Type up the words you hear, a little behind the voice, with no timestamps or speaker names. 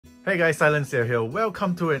Hey guys, Silencer here.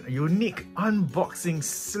 Welcome to a unique unboxing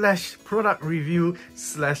slash product review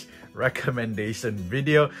slash recommendation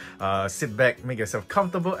video. Sit back, make yourself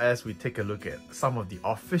comfortable as we take a look at some of the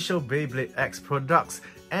official Beyblade X products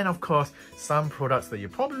and of course some products that you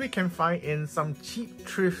probably can find in some cheap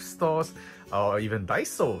thrift stores or even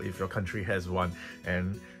Daiso if your country has one,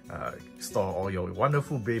 and store all your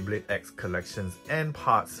wonderful Beyblade X collections and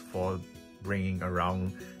parts for bringing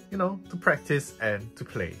around, you know, to practice and to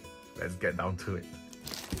play. Let's get down to it.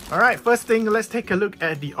 Alright, first thing, let's take a look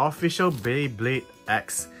at the official Beyblade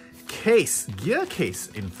X case, gear case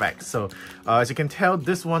in fact. So as you can tell,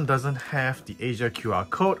 this one doesn't have the Asia QR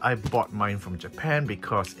code. I bought mine from Japan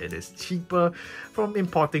because it is cheaper from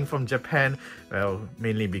importing from Japan. Well,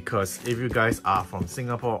 mainly because if you guys are from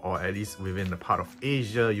Singapore or at least within the part of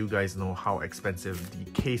Asia, you guys know how expensive the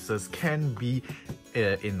cases can be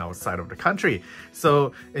in our side of the country.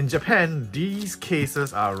 So in Japan, these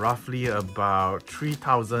cases are roughly about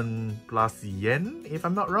 3,000 plus yen, if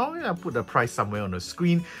I'm not wrong. I'll put the price somewhere on the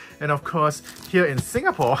screen. And of course, here in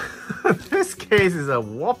Singapore, this case is a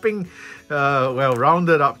whopping, well,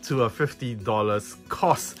 rounded up to a $50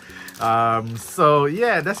 cost. So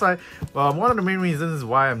yeah, that's why one of the main reasons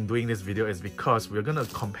why I'm doing this video is because we're gonna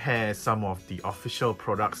compare some of the official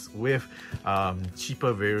products with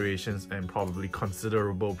cheaper variations and probably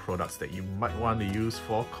considerable products that you might want to use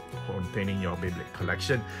for containing your Beyblade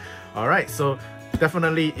collection. Alright, so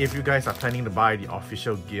definitely if you guys are planning to buy the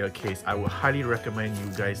official gear case, I would highly recommend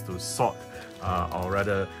you guys to sort or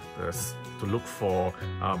rather to look for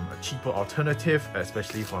a cheaper alternative,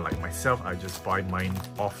 especially for like myself. I just buy mine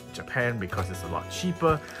off Japan because it's a lot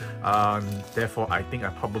cheaper. Therefore, I think I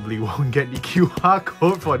probably won't get the QR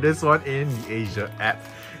code for this one in the Asia app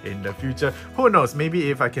in the future. Who knows, maybe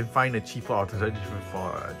if I can find a cheaper alternative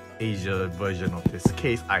for an Asia version of this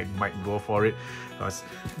case, I might go for it, because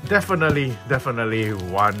definitely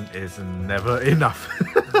one is never enough.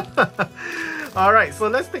 Alright, so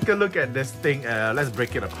let's take a look at this thing. Let's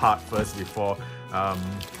break it apart first before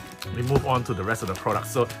we move on to the rest of the products.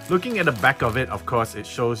 So looking at the back of it, of course, it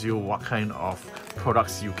shows you what kind of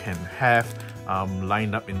products you can have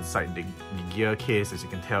lined up inside the gear case. As you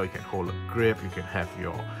can tell, you can hold a grip, you can have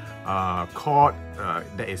your cord,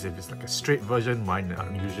 that is if it's like a straight version. Mine are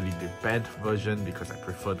usually the bent version because I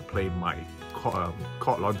prefer to play my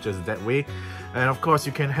cord launchers that way. And of course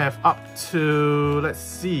you can have up to, let's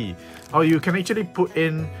see, you can actually put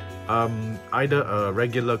in either a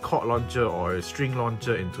regular cord launcher or a string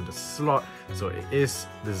launcher into the slot. So it is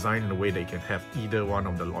designed in a way that you can have either one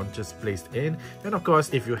of the launchers placed in. And of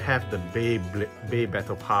course, if you have the Bay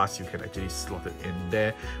Battle Pass, you can actually slot it in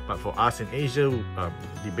there. But for us in Asia,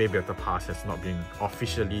 the Bay Battle Pass has not been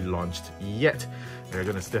officially launched yet. We're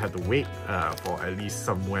gonna still have to wait for at least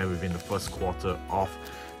somewhere within the first quarter of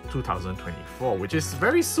 2024, which is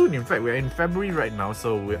very soon. In fact, we're in February right now,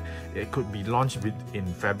 so it could be launched in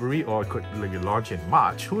February or it could be launched in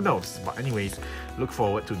March, who knows. But anyways, look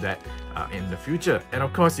forward to that in the future. And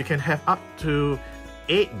of course, you can have up to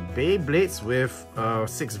 8 Beyblades with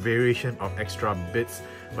 6 variation of extra bits.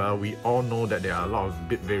 Well, we all know that there are a lot of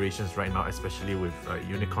bit variations right now, especially with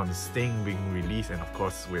Unicorn Sting being released, and of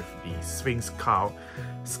course with the Sphinx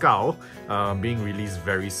Skull being released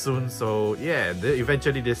very soon. So yeah,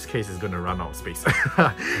 eventually this case is gonna run out of space.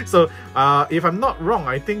 So if I'm not wrong,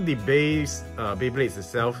 I think the Beyblades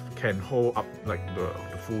itself can hold up like the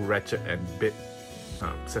full ratchet and bit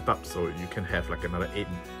setup, so you can have like another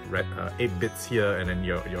 8 bits here, and then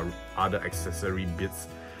your other accessory bits,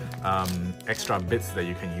 extra bits that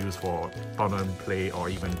you can use for tournament play or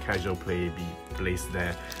even casual play, be placed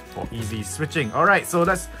there for easy switching. Alright, so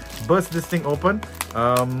let's burst this thing open.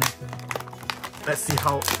 Let's see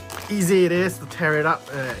how easy it is to tear it up.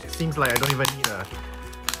 It seems like I don't even need a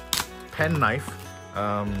pen knife.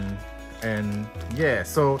 And yeah,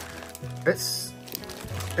 so it's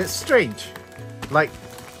strange. Like,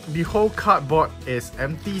 the whole cardboard is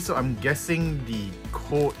empty, so I'm guessing the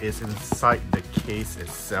code is inside the case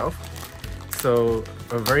itself. So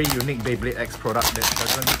a very unique Beyblade X product that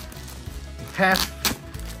doesn't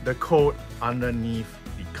have the code underneath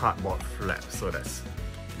the cardboard flap, so that's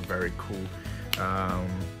very cool.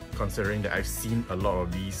 Considering that I've seen a lot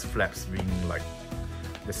of these flaps being like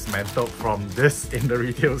dismantled from this in the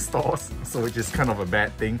retail stores, so which is kind of a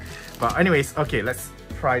bad thing. But anyways, okay, let's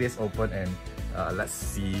pry this open and let's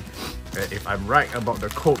see if I'm right about the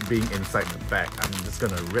code being inside the bag. I'm just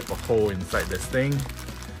gonna rip a hole inside this thing.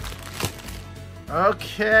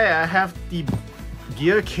 Okay, I have the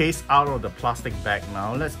gear case out of the plastic bag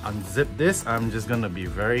now. Let's unzip this. I'm just gonna be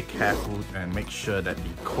very careful and make sure that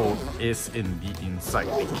the code is indeed inside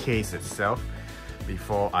the case itself,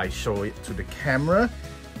 before I show it to the camera.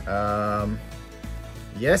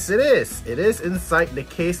 Yes, it is. It is inside the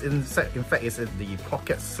case. In fact, it's in the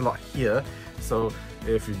pocket slot here. So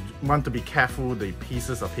if you want to be careful, the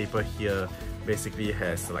pieces of paper here basically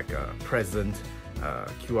has like a present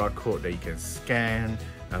QR code that you can scan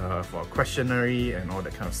for a questionnaire and all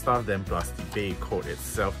that kind of stuff, then plus the Bay code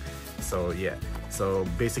itself. So yeah, so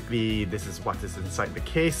basically this is what is inside the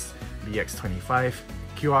case, BX25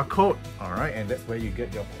 QR code. Alright, and that's where you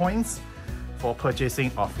get your points for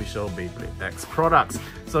purchasing official Beyblade X products.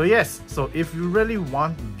 So yes, so if you really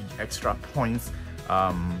want the extra points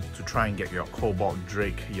to try and get your Cobalt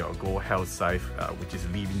Drake, your Gold Hell Scythe, which is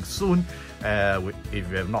leaving soon. If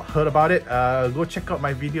you have not heard about it, go check out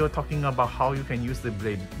my video talking about how you can use the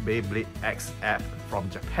Beyblade X app from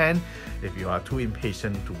Japan. If you are too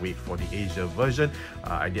impatient to wait for the Asia version,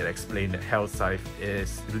 I did explain that Hell Scythe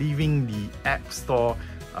is leaving the App Store,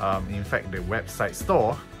 in fact the website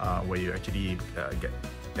store, where you actually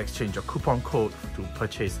exchange your coupon code to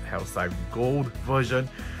purchase Hell Scythe Gold version.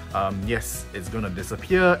 Yes, it's gonna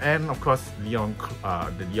disappear, and of course the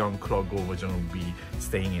Leon Claw Gold version will be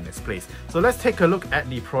staying in its place. So let's take a look at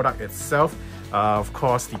the product itself. Of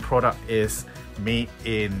course, the product is made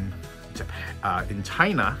in Japan, in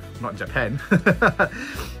China, not Japan.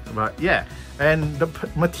 But yeah, and the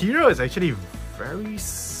material is actually very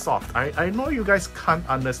soft. I know you guys can't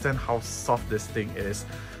understand how soft this thing is,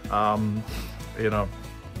 you know,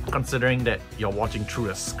 considering that you're watching through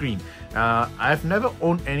a screen. I've never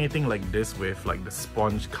owned anything like this with like the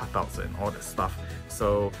sponge cutouts and all that stuff.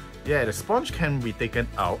 So yeah, the sponge can be taken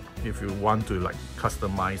out if you want to like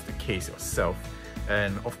customize the case yourself.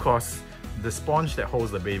 And of course, the sponge that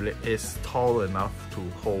holds the Beyblade is tall enough to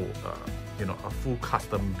hold you know, a full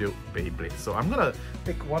custom built Beyblade. So I'm gonna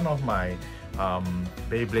take one of my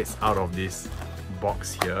Beyblades out of this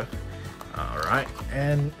box here. Alright,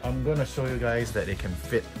 and I'm gonna show you guys that it can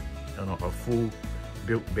fit, you know, a full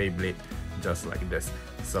built Beyblade just like this.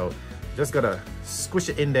 So just gotta squish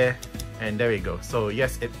it in there, and there we go. So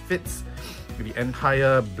yes, it fits the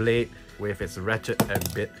entire blade with its ratchet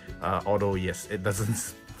and bit, although yes, it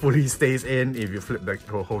doesn't fully stays in if you flip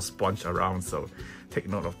the whole sponge around, so take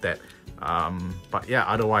note of that. But yeah,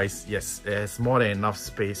 otherwise yes, there's more than enough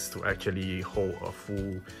space to actually hold a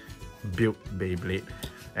full built Beyblade.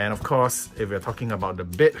 And of course, if we're talking about the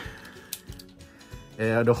bit,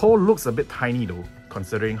 the hole looks a bit tiny though,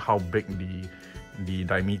 considering how big the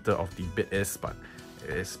diameter of the bit is, but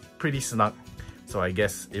it's pretty snug. So I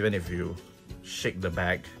guess even if you shake the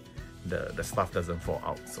bag, the stuff doesn't fall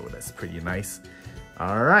out, so that's pretty nice.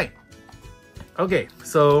 Alright, okay,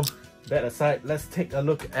 so that aside, let's take a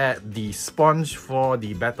look at the sponge for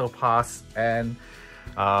the Battle Pass and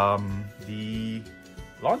the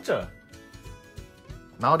launcher.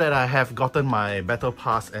 Now that I have gotten my Battle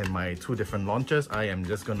Pass and my two different launchers, I am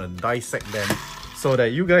just gonna dissect them so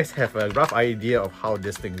that you guys have a rough idea of how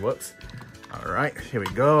this thing works. Alright, here we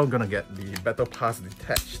go. I'm gonna get the Battle Pass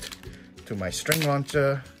detached to my string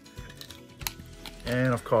launcher.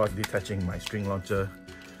 And of course, detaching my string launcher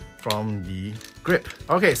from the grip.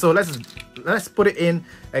 Okay, so let's put it in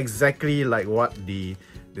exactly like what the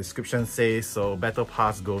description says. So Battle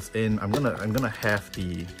Pass goes in. I'm gonna have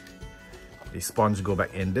the sponge go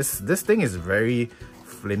back in. This thing is very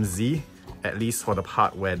flimsy, at least for the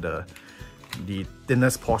part where the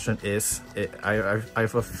thinnest portion is. I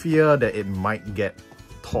have a fear that it might get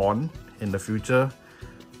torn in the future,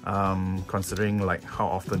 considering like how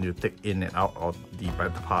often you take in and out of the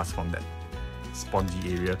Battle Pass from that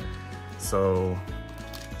spongy area. So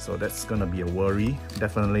that's gonna be a worry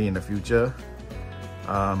definitely in the future.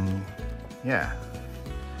 Yeah.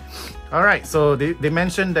 Alright, so they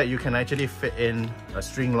mentioned that you can actually fit in a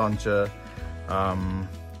string launcher,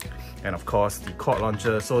 and of course the cord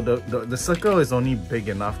launcher. So the circle is only big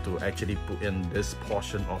enough to actually put in this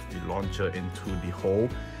portion of the launcher into the hole.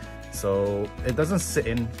 So it doesn't sit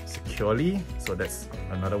in securely, so that's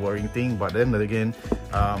another worrying thing. But then again,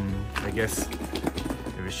 I guess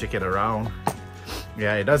if you shake it around,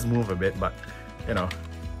 yeah, it does move a bit, but you know,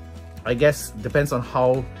 I guess depends on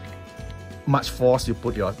how much force you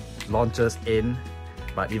put your launchers in.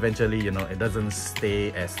 But eventually, you know, it doesn't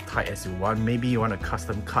stay as tight as you want. Maybe you want to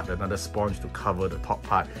custom cut another sponge to cover the top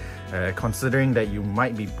part, considering that you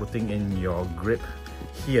might be putting in your grip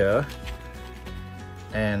here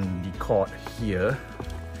and the cord here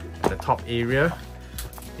at the top area.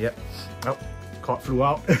 Yep. Oh, cord flew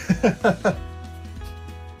out.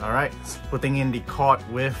 Alright, putting in the cord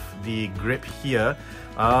with the grip here.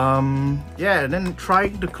 Yeah, and then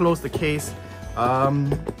trying to close the case.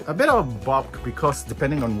 A bit of bulk, because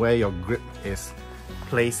depending on where your grip is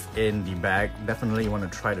placed in the bag. Definitely you want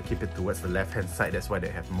to try to keep it towards the left hand side. That's why they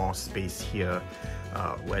have more space here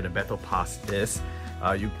where the battle pass is.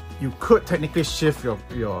 You could technically shift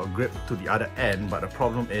your grip to the other end, but the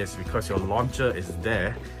problem is because your launcher is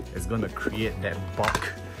there, it's going to create that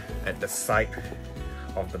bulk at the side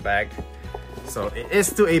of the bag. So it is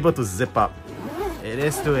still able to zip up. It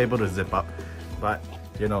is still able to zip up, but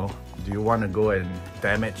you know, do you want to go and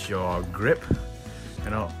damage your grip, you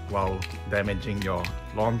know, while damaging your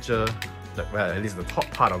launcher, well, at least the top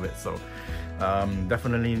part of it? So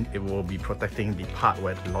definitely it will be protecting the part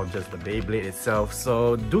where it launches the Beyblade itself.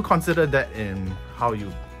 So do consider that in how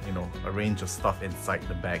you arrange your stuff inside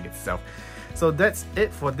the bag itself. So that's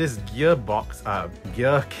it for this gear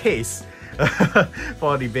case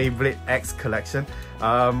for the Beyblade X collection.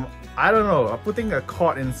 I don't know, putting a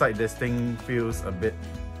cord inside this thing feels a bit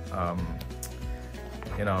a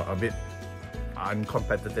bit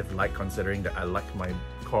uncompetitive, like, considering that I like my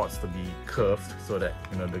cords to be curved so that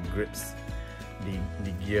the grips,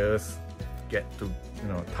 the gears get to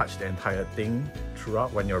touch the entire thing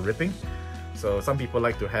throughout when you're ripping. So some people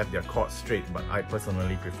like to have their cords straight, but I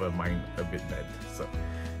personally prefer mine a bit bent. So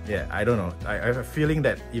yeah, I don't know, I have a feeling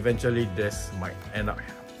that eventually this might end up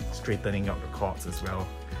straightening out the cords as well.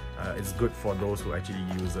 It's good for those who actually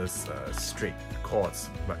uses straight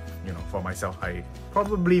cords, but for myself, I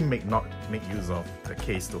probably not make use of the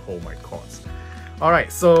case to hold my cords.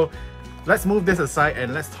 Alright, so let's move this aside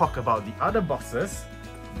and let's talk about the other boxes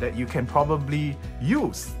that you can probably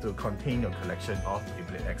use to contain your collection of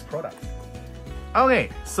Beyblade X products. Okay,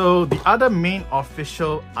 so the other main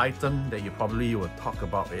official item that you probably will talk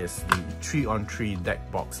about is the 3-on-3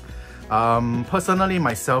 deck box. Personally,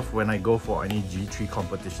 myself, when I go for any G3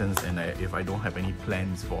 competitions and if I don't have any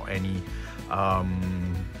plans for any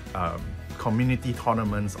community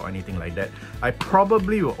tournaments or anything like that, I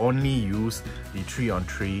probably will only use the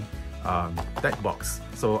 3-on-3 deck box.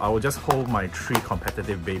 So I will just hold my 3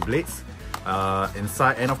 competitive Beyblades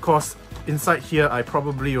inside, and of course inside here I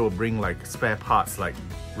probably will bring like spare parts like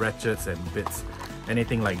ratchets and bits,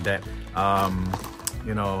 anything like that,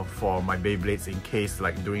 for my Beyblades, in case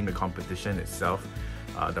like during the competition itself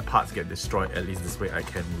the parts get destroyed. At least this way I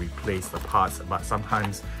can replace the parts. But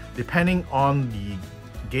sometimes, depending on the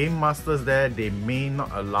game masters there, they may not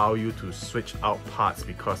allow you to switch out parts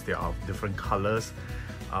because they are of different colors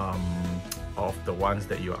of the ones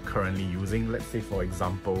that you are currently using. Let's say for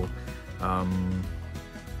example,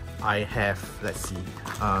 I have, let's see,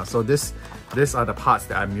 so these are the parts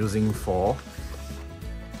that I'm using for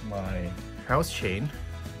my house chain.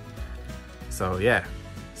 So yeah,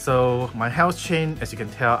 so my house chain, as you can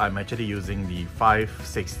tell, I'm actually using the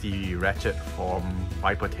 560 ratchet from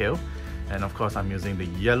Viper Tail, and of course I'm using the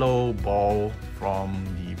yellow ball from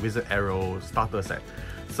the Wizard Arrow starter set.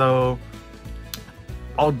 So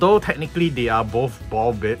although technically they are both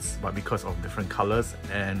ball bits, but because of different colors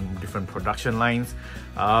and different production lines,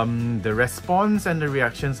 the response and the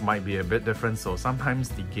reactions might be a bit different. So sometimes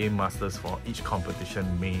the game masters for each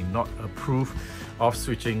competition may not approve of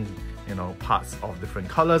switching parts of different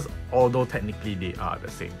colors, although technically they are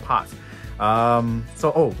the same parts.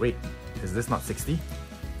 Oh wait, is this not 60?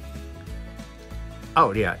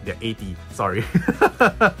 Oh yeah, they're 80, sorry.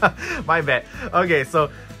 My bad. Okay,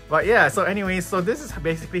 but yeah, so anyway, so this is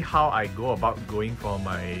basically how I go about going for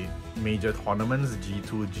my major tournaments,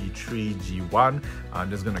 G2, G3, G1. I'm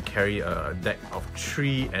just gonna carry a deck of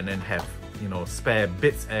 3 and then have spare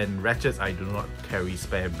bits and ratchets. I do not carry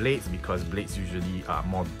spare blades because blades usually are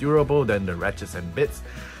more durable than the ratchets and bits.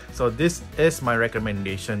 So this is my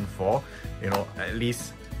recommendation for at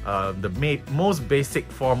least the most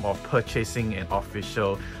basic form of purchasing an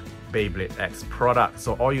official Beyblade X product.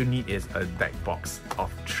 So all you need is a deck box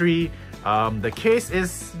of 3. The case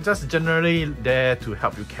is just generally there to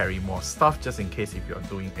help you carry more stuff, just in case if you're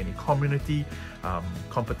doing any community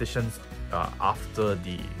competitions after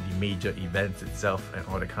the major events itself and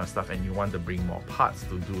all that kind of stuff, and you want to bring more parts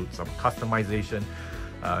to do some customization.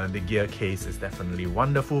 The gear case is definitely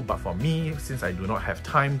wonderful, but for me, since I do not have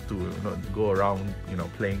time to go around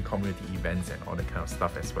playing community events and all that kind of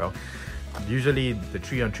stuff as well, usually the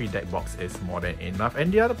 3-on-3 deck box is more than enough,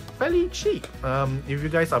 and they are fairly cheap. If you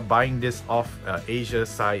guys are buying this off Asia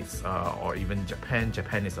sites or even Japan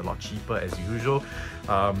is a lot cheaper as usual.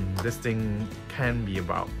 This thing can be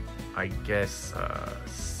about, I guess,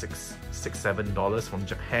 $6-7 from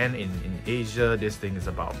Japan. In Asia, this thing is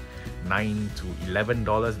about $9 to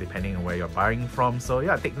 $11 depending on where you're buying from. So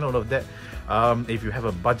yeah, take note of that. If you have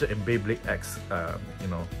a budget in Beyblade X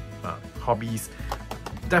hobbies,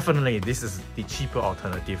 definitely this is the cheaper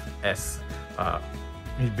alternative, as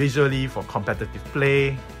visually for competitive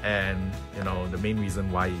play, and you know, the main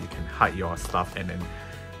reason why you can hide your stuff and then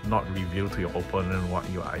not reveal to your opponent what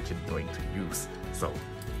you are actually going to use. So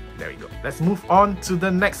there we go. Let's move on to the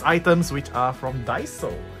next items, which are from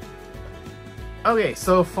Daiso. Okay,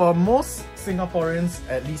 so for most Singaporeans,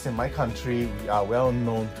 at least in my country, we are well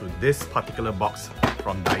known to this particular box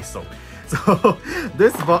from Daiso. So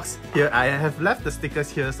this box here, I have left the stickers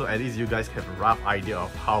here so at least you guys have a rough idea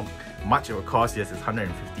of how much it will cost. Yes, it's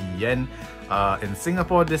 150 yen. In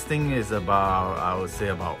Singapore, this thing is about, I would say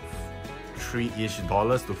about $3-ish to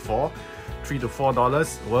 $3 to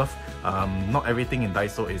 $4 worth. Not everything in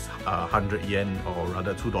Daiso is 100 yen or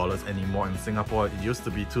rather $2 anymore. In Singapore, it used to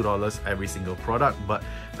be $2 every single product, but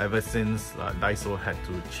ever since Daiso had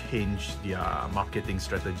to change their marketing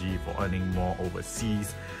strategy for earning more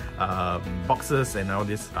overseas, boxes and all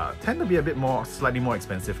this tend to be a bit more, slightly more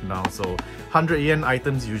expensive now. So 100 yen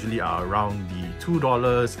items usually are around the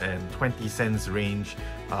 $2.20 range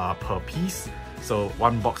per piece. So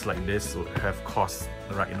one box like this would have cost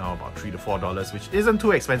right now about $3 to $4, which isn't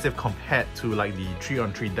too expensive compared to like the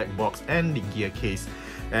 3-on-3 deck box and the gear case.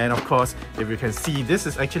 And of course, if you can see, this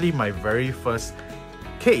is actually my very first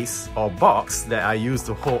case or box that I use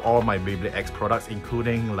to hold all my Beyblade X products,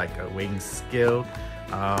 including like a weighing scale,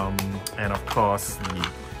 and of course the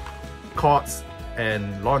cords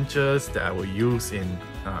and launchers that I will use in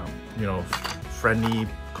you know, friendly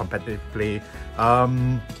competitive play.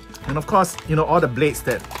 And of course, you know, all the blades,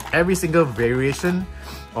 that every single variation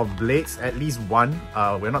of blades, at least one,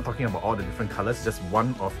 we're not talking about all the different colors, just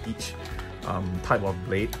one of each type of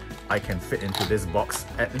blade I can fit into this box,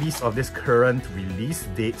 at least of this current release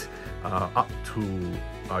date, up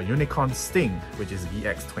to Unicorn Sting, which is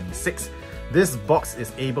VX26. This box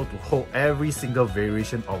is able to hold every single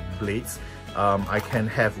variation of blades. I can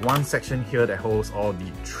have one section here that holds all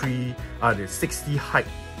the 60 height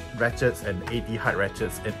ratchets and 80 height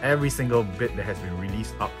ratchets and every single bit that has been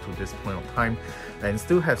released up to this point of time, and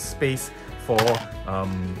still have space for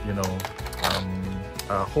you know,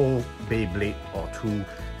 a whole Beyblade or two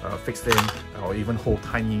fixed in, or even whole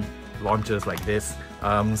tiny launchers like this.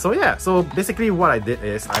 So yeah, so basically what I did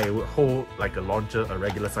is I would hold like a launcher, a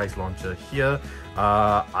regular size launcher here.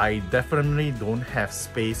 I definitely don't have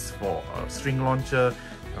space for a string launcher,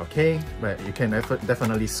 okay, but you can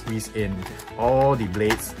definitely squeeze in all the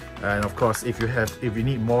blades. And of course, if you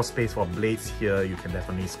need more space for blades here, you can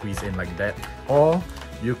definitely squeeze in like that, or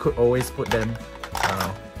you could always put them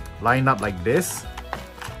lined up like this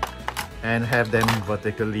and have them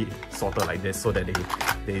vertically sorted like this, so that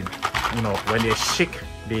they you know, when they shake,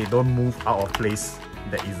 they don't move out of place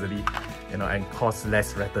that easily, you know, and cause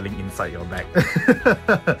less rattling inside your bag.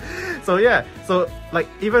 So yeah, so like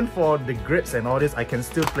even for the grips and all this, I can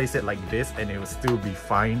still place it like this and it will still be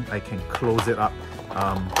fine. I can close it up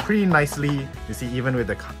pretty nicely. You see, even with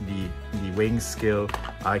the weighing scale,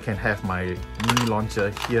 I can have my mini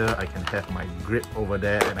launcher here, I can have my grip over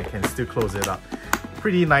there, and I can still close it up.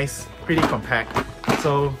 Pretty nice, pretty compact.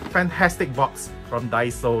 So fantastic box from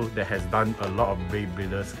Daiso that has done a lot of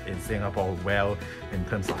Beybladers in Singapore well in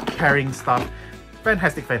terms of carrying stuff.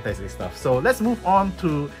 Fantastic, fantastic stuff. So let's move on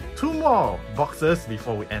to two more boxes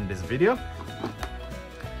before we end this video.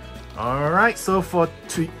 Alright, so for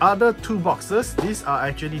the other two boxes, these are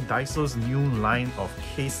actually Daiso's new line of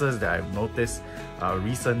cases that I've noticed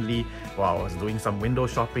recently while I was doing some window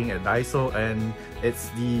shopping at Daiso, and it's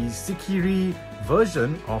the Sikiri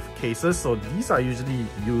version of cases. So these are usually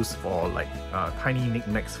used for like tiny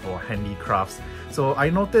knickknacks for handicrafts. So I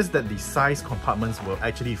noticed that the size compartments were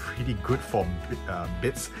actually pretty good for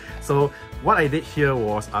bits. So what I did here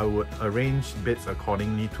was I would arrange bits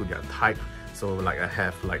accordingly to their type. So like I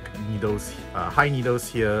have like needles, high needles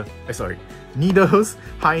here, needles,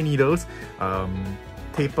 high needles,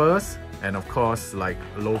 tapers, and of course like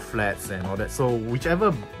low flats and all that. So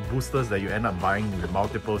whichever boosters that you end up buying with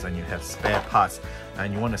multiples and you have spare parts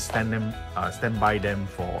and you want to stand by them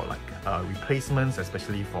for like replacements,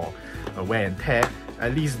 especially for wear and tear,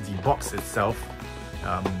 at least the box itself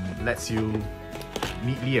lets you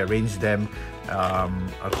neatly arrange them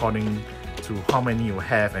according to how many you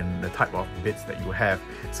have and the type of bits that you have.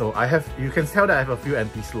 So you can tell that I have a few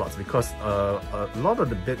empty slots because a lot of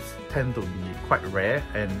the bits tend to be quite rare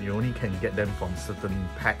and you only can get them from certain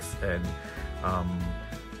packs and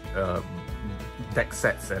deck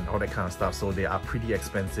sets and all that kind of stuff. So they are pretty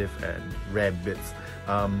expensive and rare bits.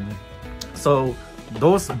 So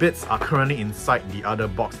those bits are currently inside the other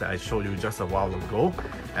box that I showed you just a while ago,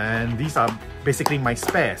 and these are basically my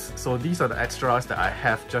spares. So these are the extras that I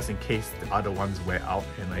have just in case the other ones wear out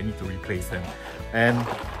and I need to replace them. And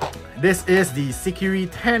this is the Sikiri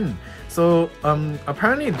 10. So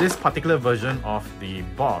apparently this particular version of the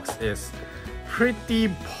box is pretty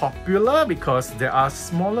popular because there are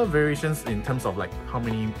smaller variations in terms of like how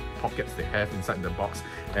many pockets they have inside the box.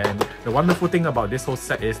 And the wonderful thing about this whole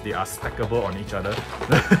set is they are stackable on each other,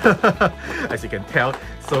 as you can tell.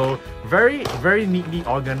 So very neatly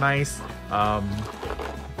organized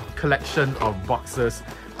collection of boxes.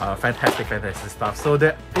 Fantastic stuff. So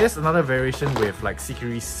there is another variation with like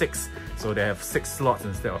Sikiri 6. So they have 6 slots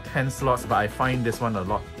instead of 10 slots, but I find this one a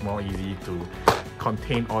lot more easy to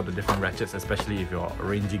contain all the different ratchets, especially if you're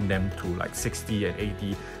arranging them to like 60 and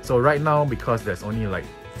 80. So right now, because there's only like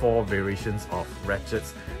 4 variations of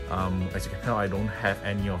ratchets, as you can tell, I don't have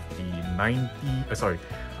any of the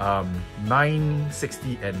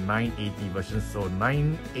 960 and 980 versions. So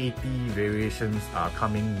 980 variations are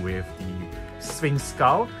coming with the Sphinx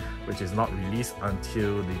Skull, which is not released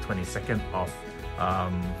until the 22nd of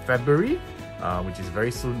February, which is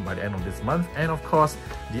very soon, by the end of this month. And of course,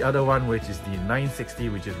 the other one, which is the 960,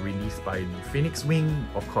 which is released by the Phoenix Wing.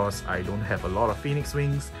 Of course, I don't have a lot of Phoenix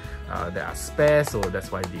Wings. There are spare, so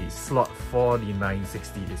that's why the slot for the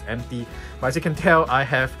 960 is empty. But as you can tell, I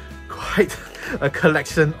have quite a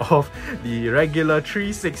collection of the regular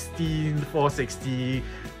 360, 460,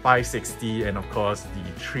 560, and of course the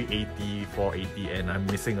 380, 480, and I'm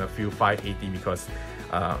missing a few 580 because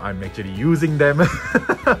I'm actually using them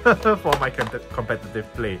for my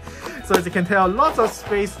competitive play. So as you can tell, lots of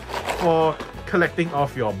space for collecting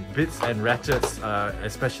off your bits and ratchets,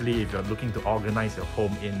 especially if you're looking to organize your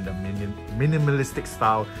home in the minimalistic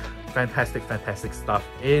style. Fantastic stuff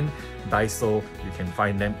in Daiso. You can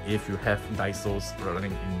find them if you have Daisos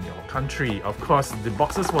running in your country. Of course, the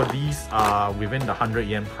boxes for these are within the 100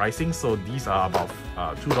 yen pricing, so these are about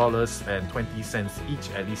 $2.20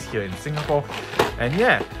 each, at least here in Singapore. And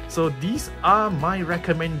yeah, so these are my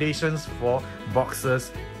recommendations for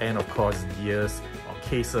boxes and of course gears or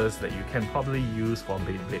cases that you can probably use for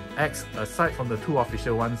Beyblade X. Aside from the 2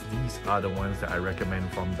 official ones, these are the ones that I recommend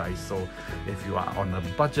from Daiso if you are on a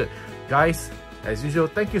budget. Guys, as usual,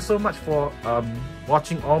 thank you so much for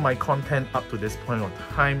watching all my content up to this point of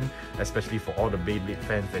time, especially for all the Beyblade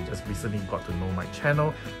fans that just recently got to know my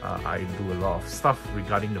channel. I do a lot of stuff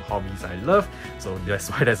regarding the hobbies I love, so that's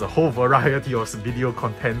why there's a whole variety of video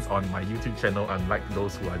contents on my YouTube channel, unlike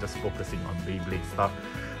those who are just focusing on Beyblade stuff.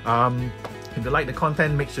 If you like the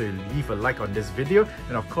content, make sure you leave a like on this video,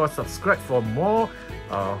 and of course subscribe for more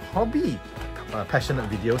hobby passionate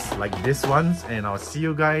videos like this ones, and I'll see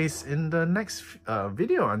you guys in the next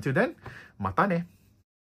video. Until then, mata ne!